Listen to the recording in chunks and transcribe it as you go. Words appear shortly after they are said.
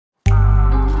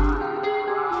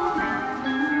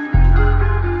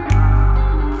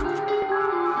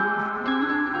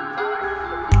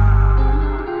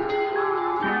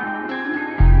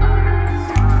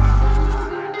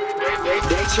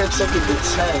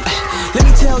Let me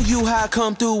tell you how I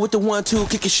come through with the 1-2,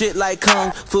 kicking shit like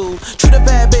kung fu. Treat a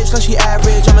bad bitch like she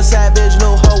average, I'm a savage,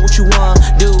 little hoe, what you want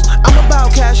do? I'm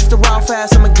about cash, if the route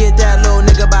fast, I'ma get that little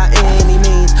nigga by any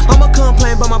means. I'ma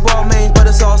complain about my ball mains, but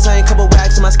it's all same, couple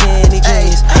racks in my skinny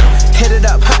jeans. Hit it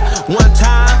up, one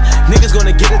time, niggas gonna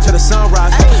get it to the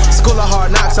sunrise. School of hard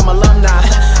knocks, I'm alumni.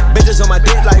 Bitches on my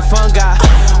dick like fungi,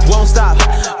 won't stop,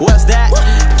 what's that?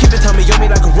 Keep it tummy on me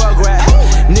like a rugrat.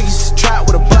 Niggas trap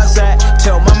with a bus at.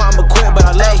 Tell mama I'ma quit, but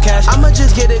I love cash. I'ma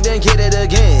just get it, then get it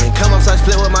again. Come up, so I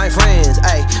split with my friends.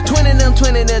 Ayy, twin and them,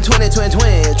 twin.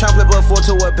 Try flip a 4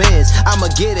 to a Benz. I'ma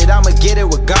get it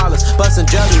regardless. Bustin'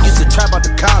 jugging, used to trap out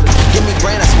the college. Give me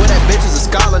brain, I swear that bitch is a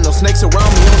scholar. No snakes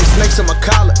around me, only snakes in my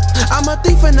collar. I'm a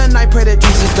thief in the night, pray that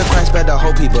Jesus the Christ better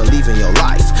hope he believe in your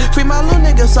life. Free my little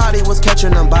nigga Saudi was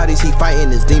catching them bodies, he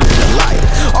fighting his demons in life.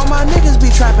 All my niggas be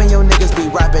trapping, your niggas be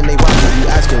rapping, they watching you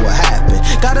asking what happened.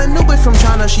 Got a new bitch from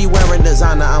China, she wearing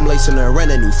designer, I'm lacing her in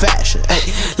a new fashion. Ay,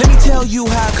 let me tell you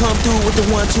how I come through with the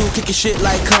 1-2, kicking shit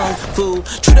like kung fu.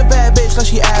 Treat a bad bitch like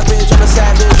she average, I'm a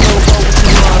savage, little hoe, what you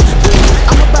want do?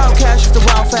 I'm about cash, if the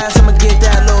route fast, I'ma get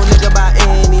that little nigga by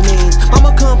any means.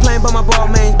 I'ma complain about my ball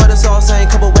mains, but it's all same,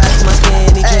 couple racks in my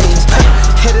skinny jeans.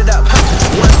 Hit it up,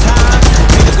 one time,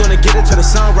 niggas gonna get it to the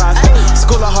sunrise.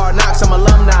 School of hard knocks, I'm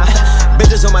alumni.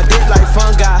 Bitches on my dick like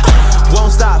fungi,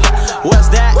 won't stop, what's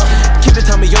that? Keep it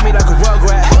tummy on me like a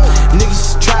rugrat.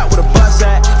 Niggas trap with a bus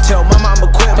at. Tell mama I'ma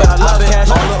quit, but I love cash.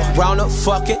 All around the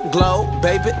fucking globe,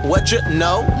 baby, what you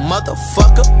know?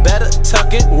 Motherfucker, better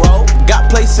tuck it, roll. Got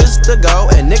places to go,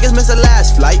 and niggas miss the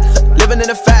last flight. Living in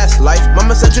a fast life,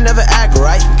 mama said you never act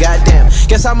right. Goddamn,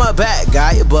 guess I'm a bad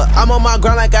guy, but I'm on my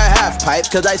grind like a half pipe.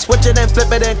 Cause I switch it and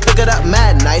flip it and cook it up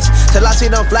mad nice. Till I see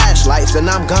them flashlights, and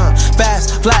I'm gone.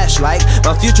 Fast flashlight,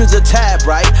 my future's a tab,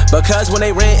 right? Because when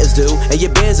they rent is due, and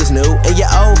your Benz is new, and your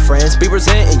old friends be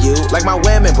resenting you. Like my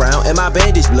women brown and my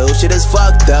bandage blue. Shit is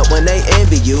fucked up when they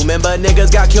envy you. Remember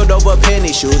niggas got killed over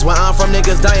penny shoes. Where I'm from,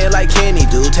 niggas dying like Kenny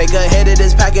do. Take a hit of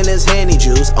this packing this Henny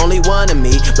juice. Only one of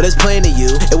me, but it's plenty of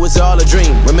you. It was all a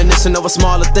dream, reminiscing over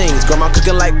smaller things. Grandma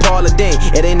cooking like Paula Deen,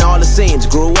 it ain't all it seems.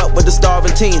 Grew up with the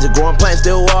starving teens, a growing plant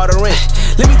still watering.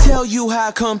 Let me tell you how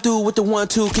I come through with the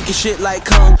 1-2, kicking shit like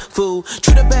kung fu.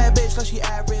 Treat a bad bitch like she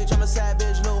average, I'm a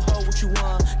savage, little hoe, what you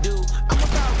want do? I'm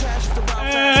about cash, if the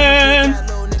route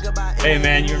fast. Hey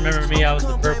man, you remember me? I was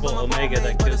the Purple Omega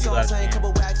that killed you last game. I'm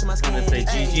gonna say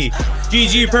GG.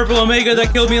 GG, Purple Omega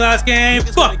that killed me last game.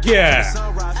 Fuck yeah!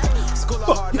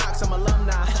 Fuck yeah! That's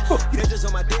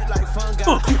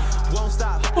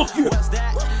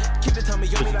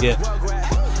what you get.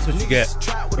 That's what you get.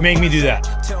 You make me do that.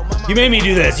 You made me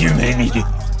do this. You made me do.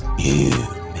 You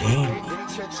made me.